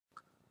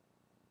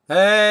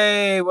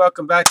Hey,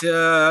 welcome back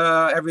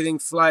to Everything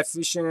Fly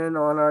Fishing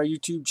on our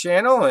YouTube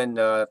channel, and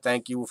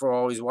thank you for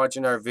always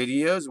watching our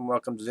videos, and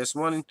welcome to this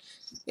one. And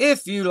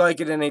if you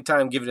like it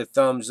anytime, give it a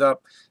thumbs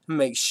up, and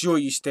make sure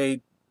you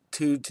stay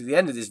tuned to the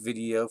end of this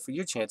video for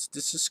your chance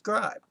to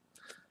subscribe.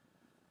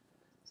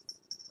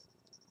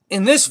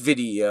 In this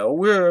video,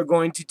 we're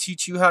going to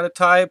teach you how to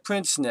tie a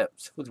Prince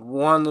Nymph with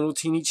one little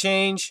teeny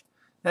change,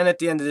 and at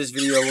the end of this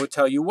video, we'll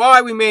tell you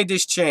why we made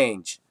this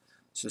change.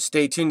 So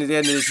stay tuned to the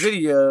end of this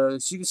video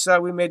so you can see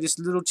how we made this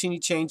little teeny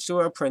change to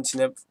our Prince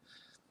Nymph.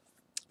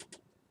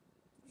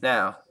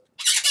 Now,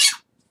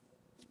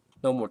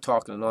 no more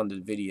talking on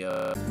the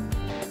video.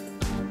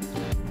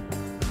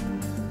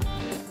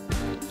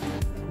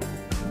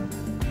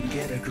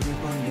 Get a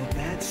grip on your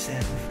bad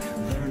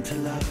self, learn to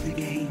love the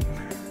game.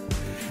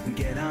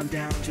 Get on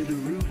down to the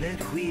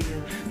roulette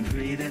wheel, and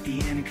pray that the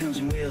end comes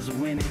and wheels will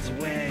win its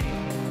way.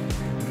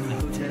 The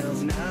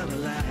hotel's not a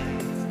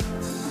lie,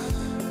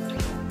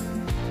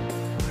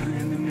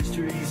 and the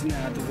mystery's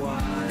not the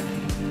why.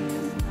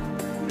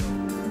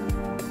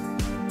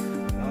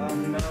 Oh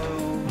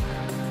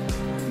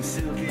no,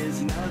 silk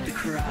is not the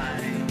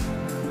crime.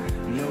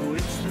 No,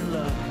 it's the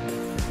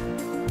love,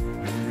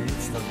 and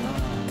it's the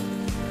love.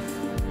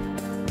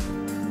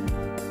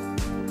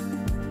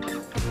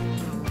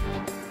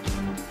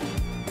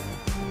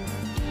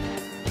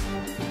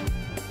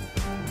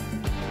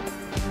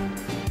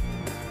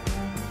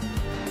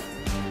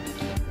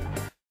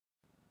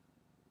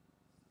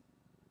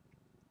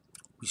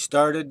 We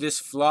started this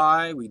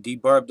fly, we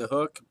debarbed the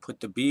hook, put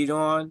the bead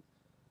on,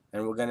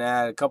 and we're going to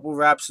add a couple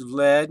wraps of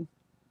lead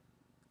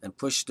and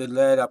push the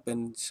lead up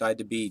inside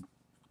the bead.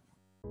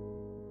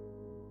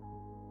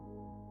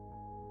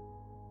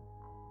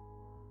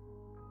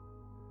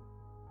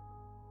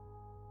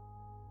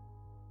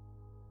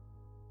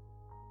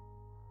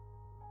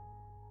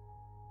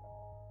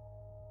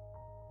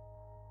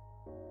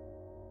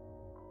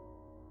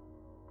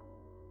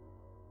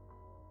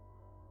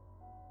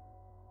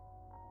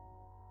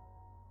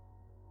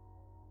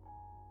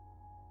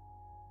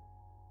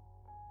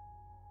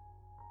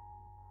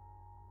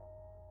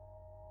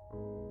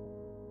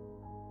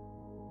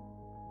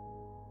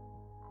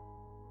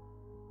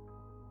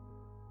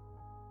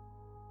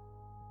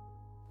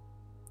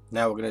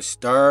 Now we're going to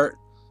start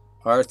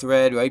our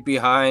thread right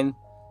behind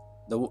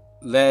the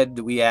lead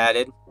that we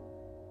added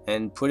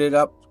and put it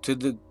up to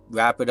the,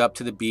 wrap it up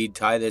to the bead,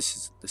 tie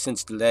this,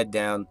 cinch the lead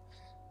down,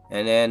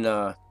 and then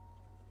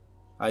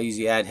I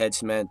usually add head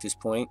cement at this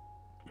point,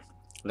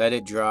 let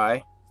it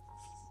dry.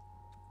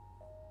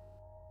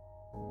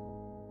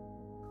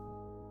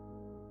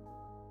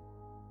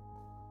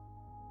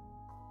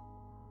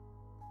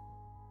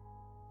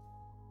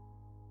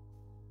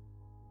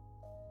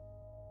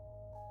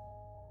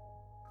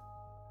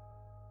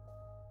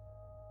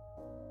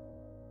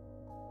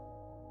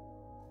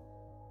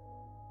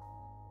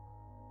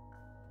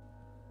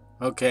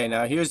 Okay,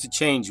 now here's the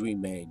change we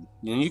made.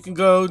 And you can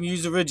go and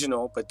use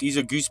original, but these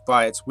are goose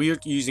biots. We are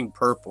using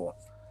purple.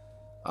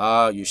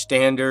 Your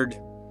standard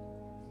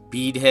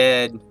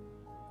beadhead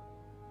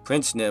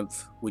Prince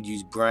Nymph would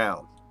use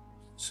brown.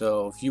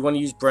 So if you want to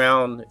use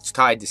brown, it's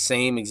tied the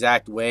same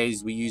exact way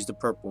as we use the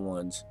purple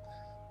ones.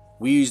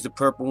 We use the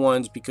purple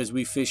ones because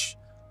we fish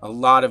a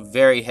lot of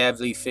very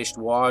heavily fished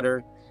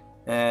water,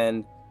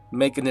 and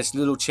making this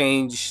little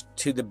change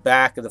to the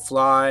back of the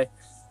fly,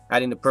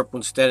 adding the purple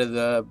instead of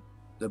the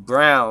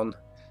brown,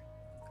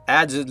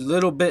 adds a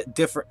little bit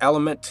different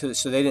element to,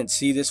 so they didn't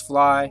see this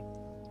fly,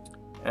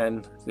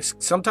 and this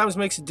sometimes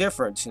makes a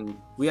difference, and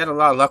we had a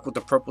lot of luck with the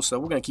purple, so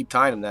we're going to keep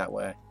tying them that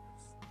way.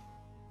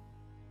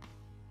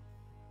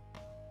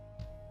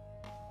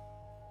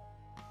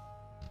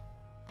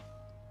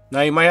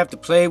 Now you might have to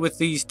play with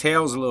these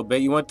tails a little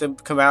bit. You want them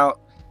to come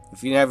out,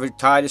 if you never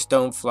tied a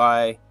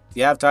stonefly, if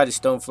you have tied a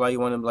stonefly,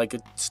 you want them like a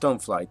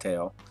stonefly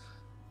tail,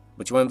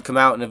 but you want them to come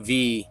out in a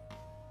V.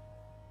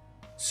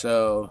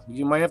 So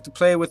you might have to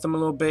play with them a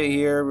little bit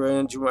here,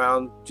 range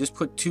around. Just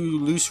put 2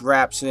 loose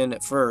wraps in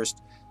at first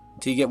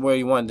until you get where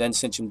you want, then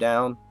cinch them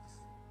down.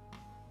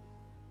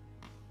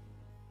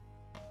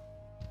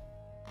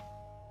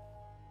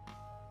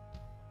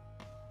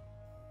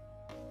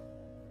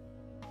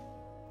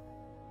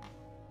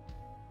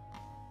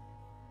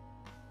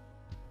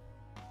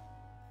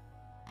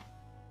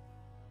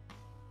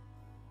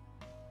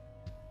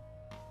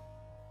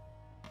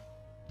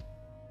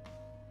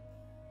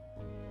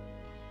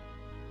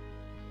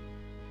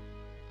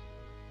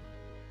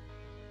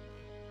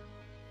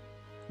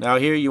 Now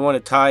here you want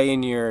to tie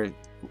in your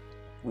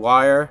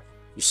wire,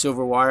 your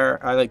silver wire.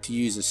 I like to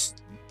use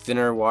a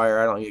thinner wire.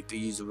 I don't like to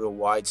use the real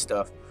wide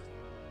stuff.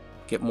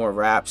 Get more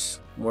wraps,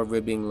 more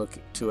ribbing look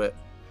to it.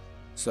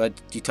 So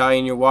you tie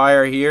in your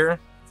wire here.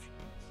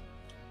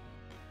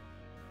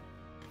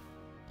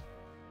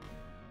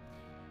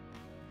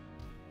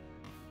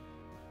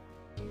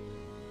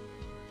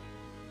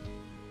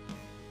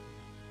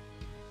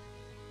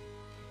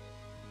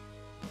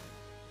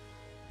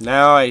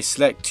 Now I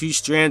select 2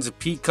 strands of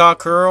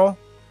peacock herl,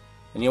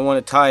 and you want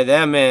to tie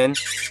them in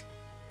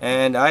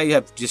And I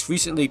have just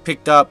recently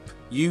picked up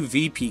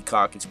UV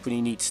peacock. It's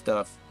pretty neat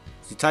stuff.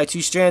 So you tie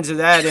 2 strands of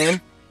that in.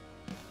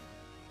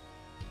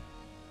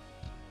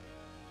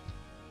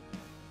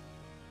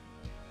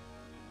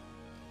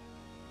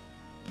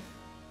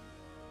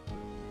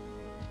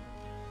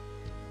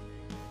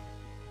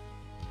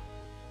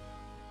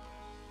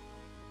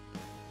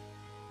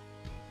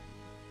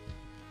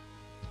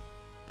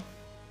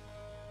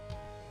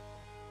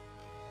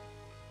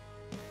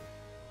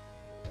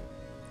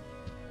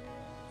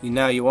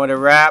 Now you want to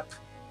wrap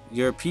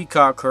your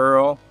peacock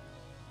herl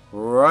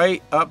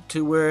right up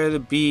to where the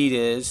bead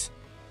is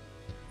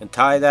and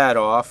tie that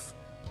off.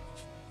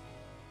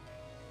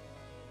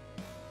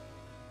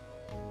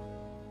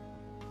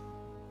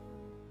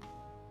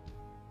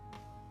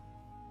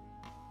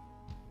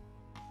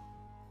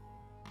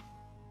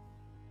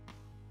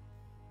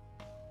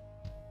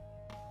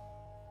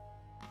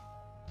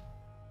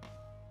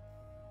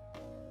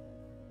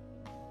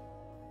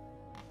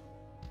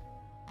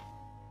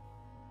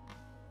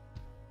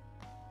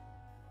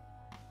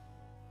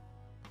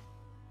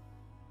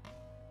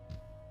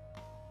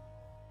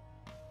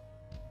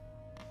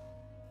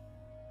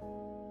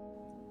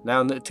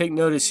 Now take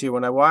notice here,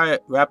 when I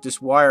wrap this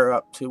wire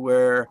up to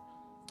where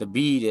the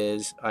bead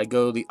is, I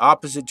go the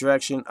opposite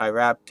direction I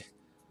wrapped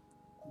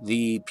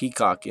the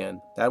peacock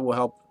in. That will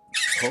help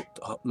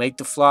make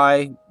the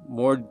fly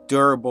more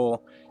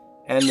durable,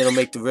 and it'll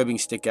make the ribbing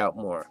stick out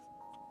more.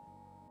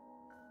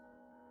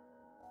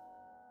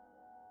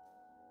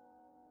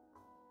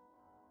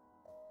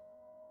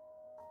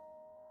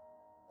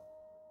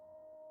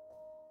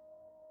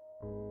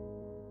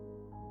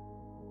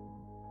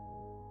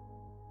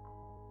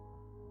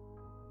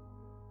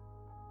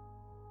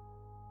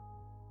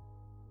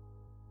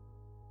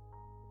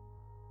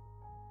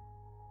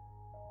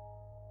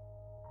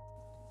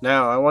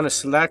 Now I want to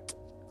select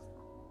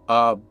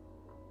a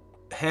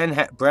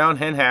brown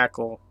hen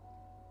hackle,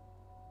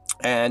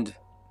 and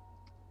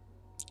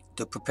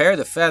to prepare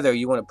the feather,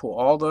 you want to pull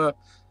all the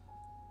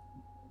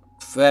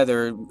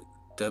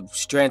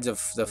strands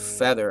of the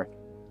feather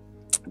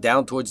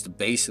down towards the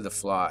base of the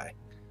fly.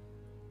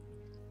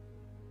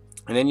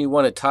 And then you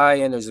want to tie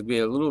in, there's going to be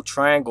a little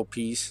triangle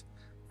piece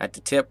at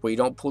the tip where you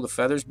don't pull the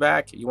feathers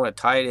back. You want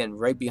to tie it in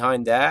right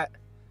behind that.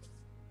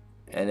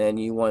 And then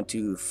you want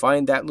to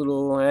find that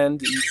little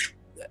end,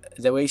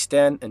 the waist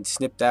end, and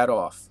snip that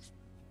off.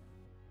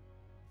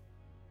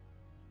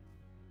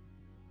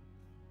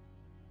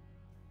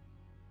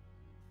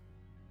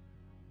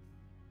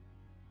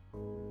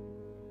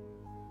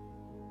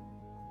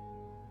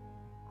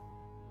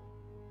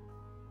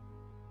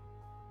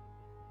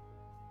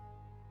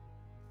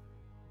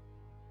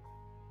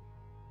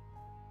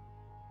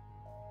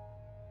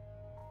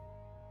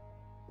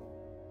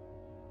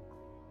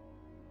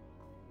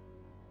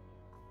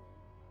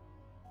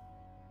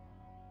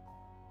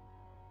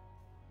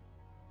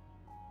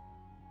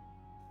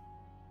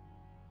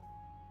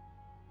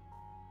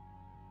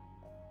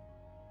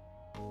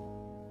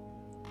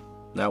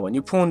 Now when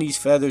you're pulling these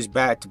feathers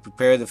back to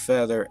prepare the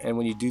feather, and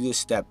when you do this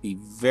step, be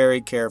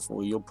very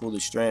careful. You'll pull the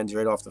strands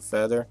right off the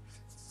feather.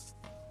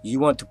 You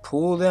want to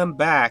pull them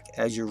back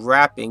as you're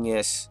wrapping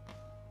this,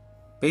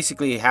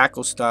 basically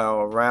hackle style,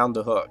 around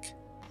the hook.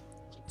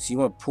 So you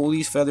want to pull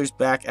these feathers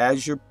back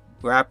as you're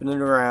wrapping it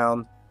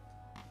around,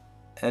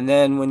 and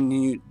then when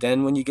you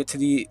get to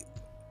the,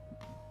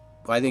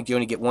 I think you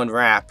only get one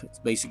wrap. It's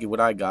basically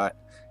what I got,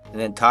 and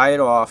then tie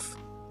it off,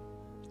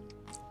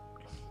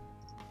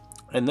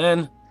 and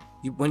then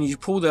when you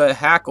pull the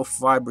hackle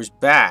fibers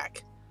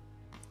back,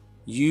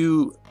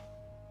 you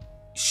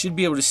should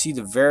be able to see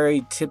the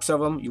very tips of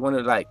them. You want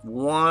to like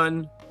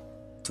one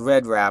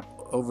thread wrap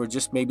over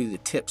just maybe the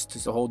tips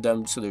to hold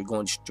them so they're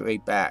going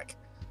straight back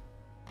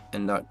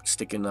and not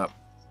sticking up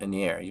in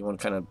the air. You want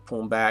to kind of pull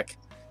them back,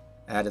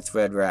 add a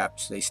thread wrap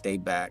so they stay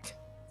back.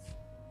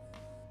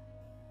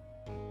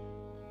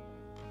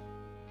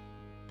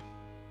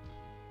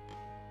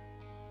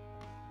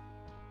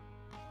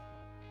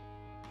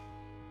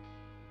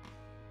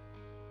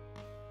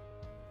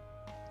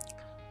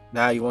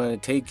 Now you want to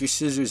take your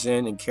scissors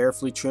in and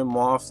carefully trim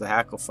off the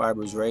hackle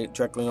fibers right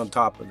directly on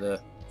top of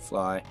the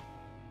fly.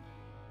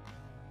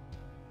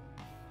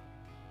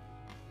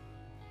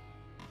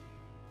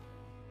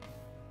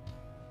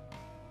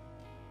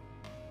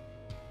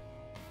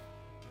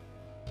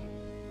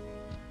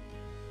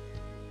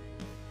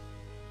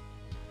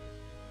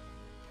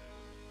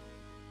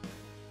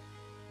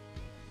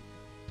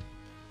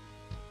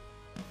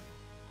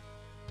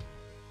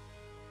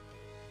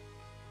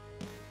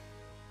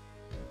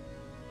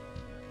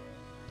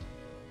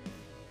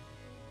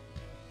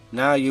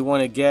 Now you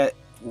want to get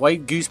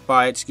white goose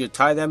biots. You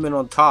tie them in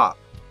on top,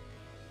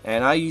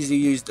 and I usually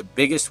use the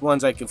biggest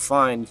ones I can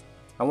find.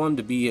 I want them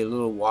to be a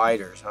little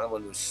wider, so I don't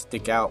want them to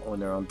stick out when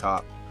they're on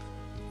top.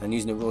 And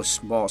using the real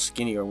small,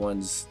 skinnier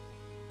ones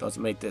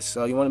doesn't make this.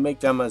 So you want to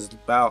make them as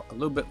about a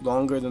little bit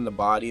longer than the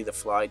body of the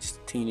fly, just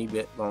a teeny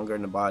bit longer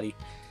than the body,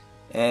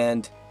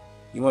 and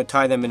you want to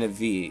tie them in a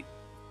V.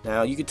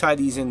 Now you can tie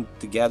these in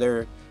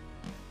together,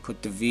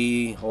 put the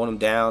V, hold them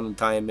down, and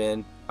tie them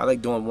in. I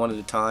like doing one at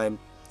a time.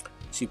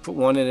 So you put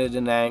one in at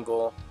an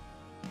angle,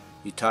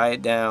 you tie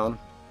it down,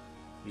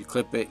 you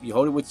clip it, you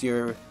hold it with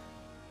your,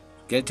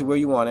 get it to where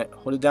you want it,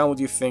 hold it down with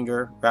your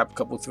finger, wrap a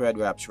couple thread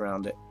wraps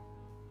around it,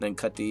 then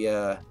cut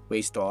the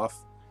waist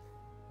off,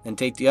 and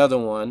take the other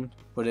one,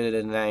 put it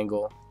at an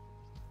angle.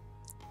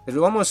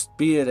 It'll almost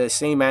be at the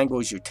same angle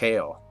as your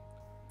tail.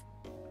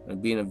 It'll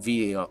be in a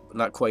V,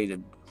 not quite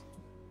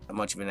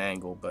much of an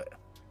angle, but.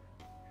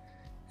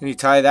 And you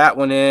tie that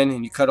one in,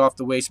 and you cut off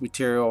the waste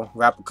material,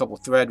 wrap a couple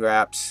thread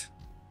wraps.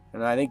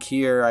 And I think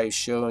here I've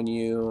shown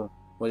you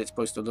what it's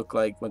supposed to look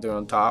like when they're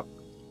on top.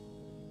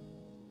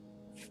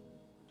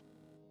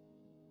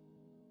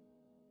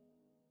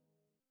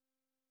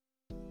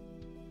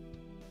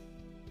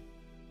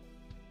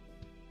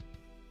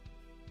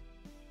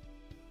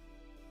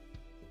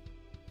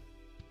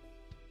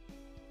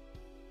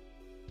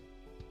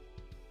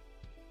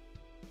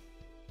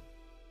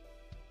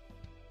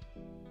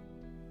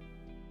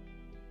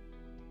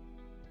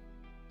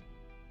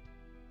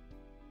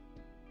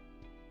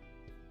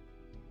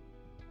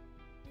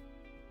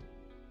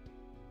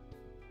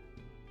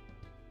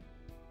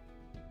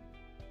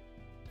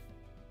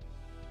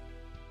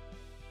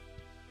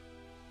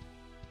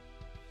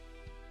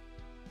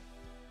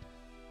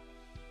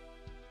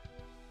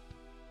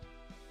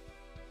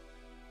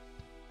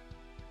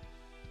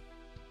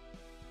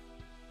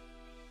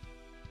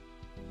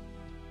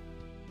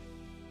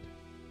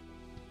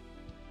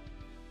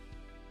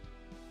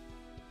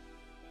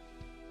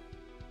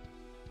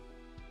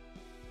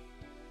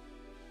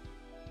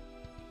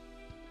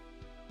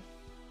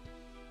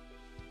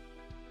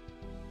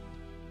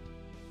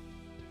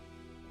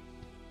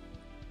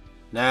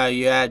 Now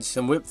you add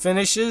some whip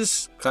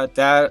finishes, cut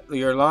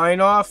your line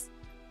off,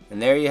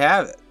 and there you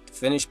have it,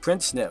 finished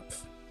Prince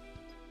Nymph.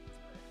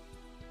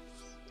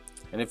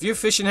 And if you're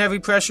fishing heavy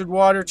pressured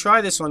water, try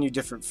this on your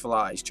different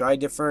flies. Try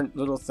different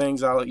little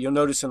things. You'll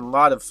notice in a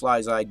lot of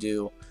flies I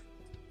do,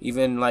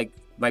 even like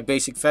my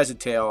basic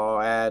pheasant tail,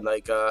 I'll add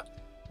like a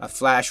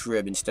flash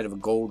rib instead of a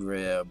gold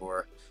rib,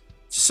 or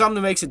just something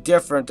that makes it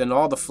different than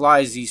all the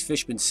flies these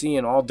fish been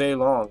seeing all day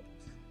long.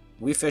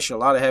 We fish a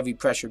lot of heavy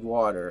pressured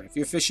water. If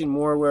you're fishing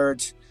more where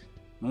it's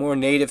more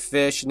native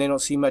fish and they don't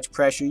see much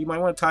pressure, you might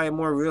want to tie it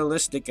more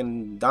realistic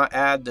and not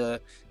add the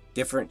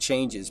different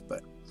changes.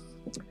 But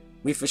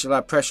we fish a lot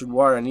of pressured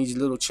water, and these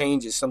little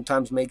changes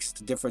sometimes makes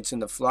the difference in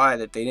the fly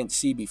that they didn't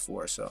see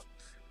before. So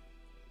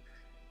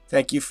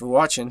thank you for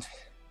watching.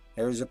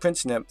 There's a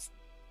Prince Nymph.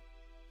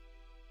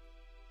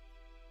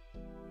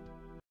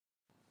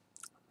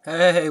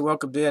 Hey,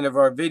 welcome to the end of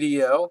our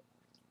video.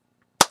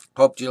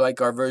 Hope you like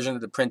our version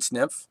of the Prince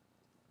Nymph.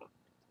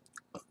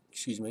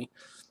 Excuse me.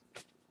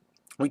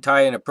 We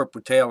tie in a purple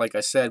tail, like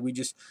I said. We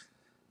just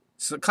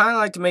kind of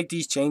like to make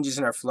these changes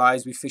in our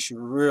flies. We fish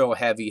real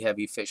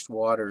heavy fished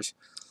waters.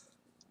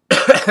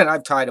 And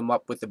I've tied them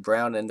up with the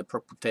brown and the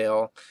purple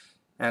tail.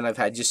 And I've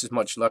had just as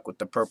much luck with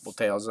the purple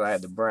tails as I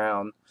had the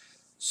brown.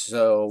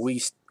 So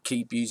we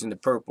keep using the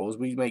purples.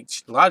 We make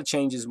a lot of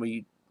changes.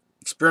 We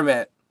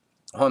experiment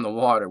on the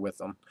water with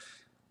them.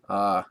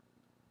 So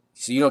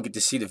you don't get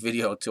to see the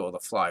video until the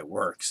fly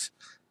works.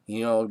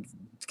 You know,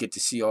 get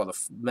to see all the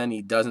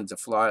many dozens of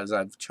flies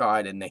I've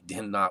tried and they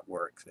did not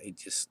work. They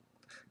just,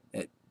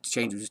 the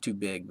change was too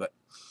big. But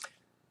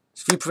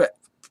if you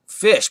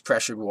fish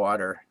pressured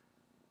water,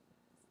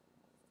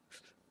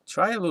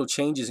 try a little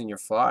changes in your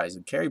flies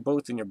and carry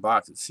both in your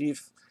box and see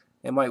if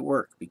it might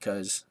work,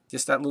 because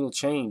just that little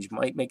change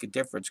might make a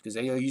difference, because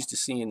they are used to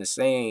seeing the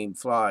same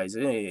flies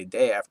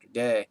day after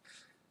day.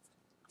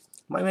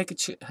 Might make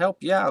it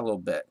help you out a little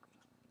bit.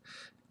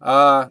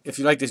 If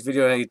you like this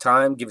video at any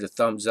time, give it a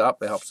thumbs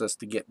up. It helps us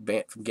to get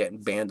from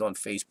getting banned on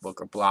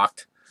Facebook or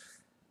blocked.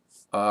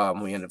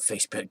 We end up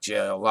Facebook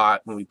jail a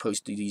lot when we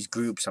post to these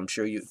groups. I'm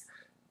sure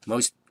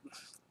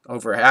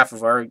over half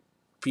of our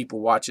people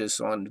watch us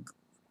on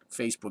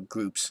Facebook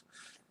groups.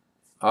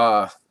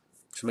 So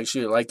make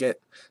sure you like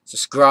it.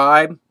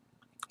 Subscribe.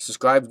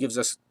 Subscribe gives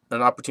us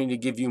an opportunity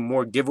to give you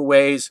more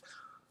giveaways.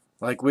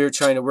 Like we're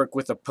trying to work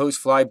with a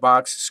post-fly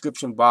box,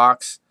 subscription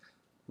box.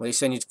 They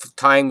send you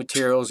tying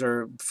materials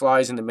or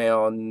flies in the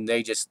mail, and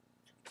they just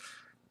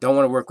don't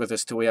want to work with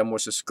us till we have more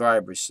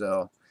subscribers.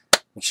 So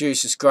make sure you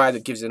subscribe.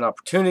 That gives you an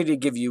opportunity to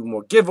give you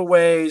more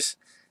giveaways.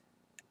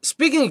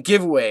 Speaking of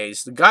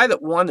giveaways, the guy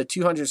that won the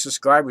 200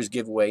 subscribers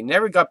giveaway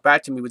never got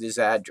back to me with his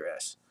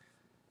address.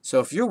 So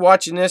if you're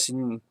watching this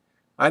and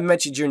I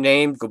mentioned your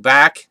name, go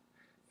back.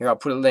 Here, I'll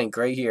put a link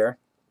right here.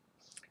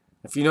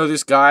 If you know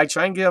this guy,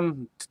 try and get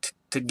him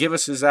to give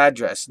us his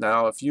address.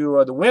 Now, if you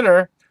are the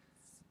winner,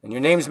 and your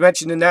name's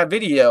mentioned in that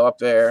video up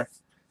there,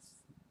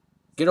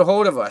 get a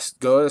hold of us.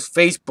 Go to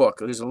Facebook.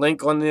 There's a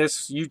link on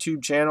this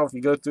YouTube channel. If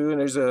you go through, and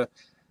there's a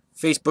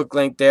Facebook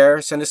link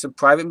there. Send us a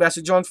private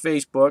message on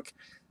Facebook.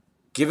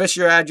 Give us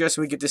your address,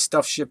 and we get this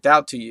stuff shipped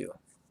out to you.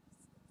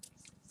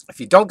 If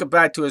you don't get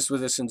back to us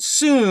with this, and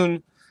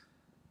soon,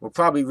 we'll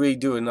probably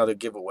redo another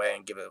giveaway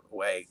and give it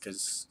away,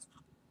 because,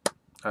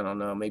 I don't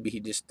know, maybe he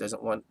just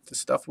doesn't want the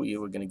stuff we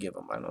were going to give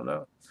him. I don't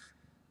know.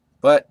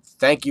 But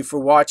thank you for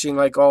watching,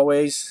 like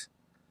always.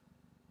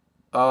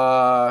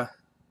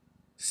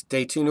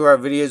 Stay tuned to our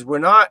videos. We're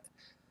not.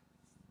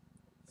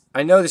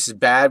 I know this is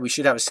bad. We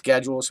should have a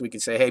schedule so we can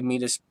say, hey,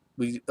 meet us.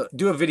 We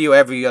do a video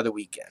every other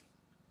weekend.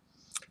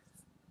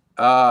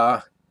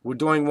 We're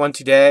doing one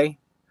today.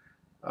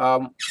 We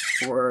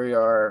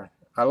are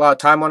a lot of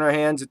time on our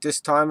hands at this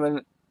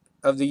time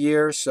of the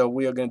year, so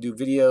we are going to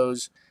do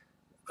videos.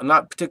 I'm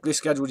not particularly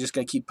scheduled. We're just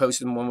going to keep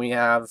posting them when we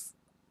have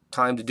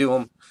time to do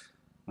them.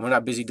 We're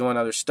not busy doing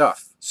other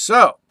stuff.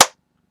 So,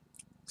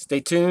 stay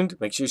tuned.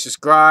 Make sure you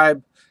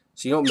subscribe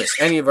so you don't miss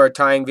any of our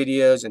tying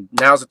videos. And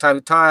now's the time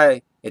to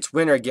tie. It's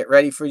winter. Get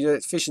ready for your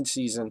fishing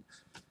season.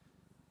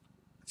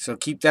 So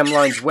keep them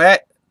lines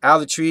wet, out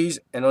of the trees,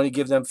 and only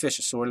give them fish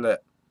a sore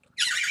lip.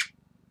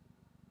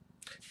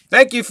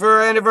 Thank you for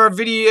the end of our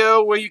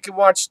video where you can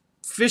watch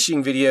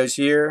fishing videos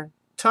here,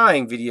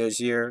 tying videos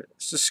here.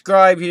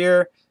 Subscribe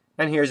here,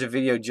 and here's a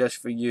video just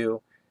for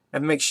you.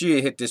 And make sure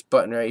you hit this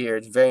button right here.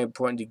 It's very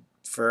important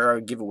for our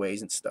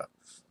giveaways and stuff.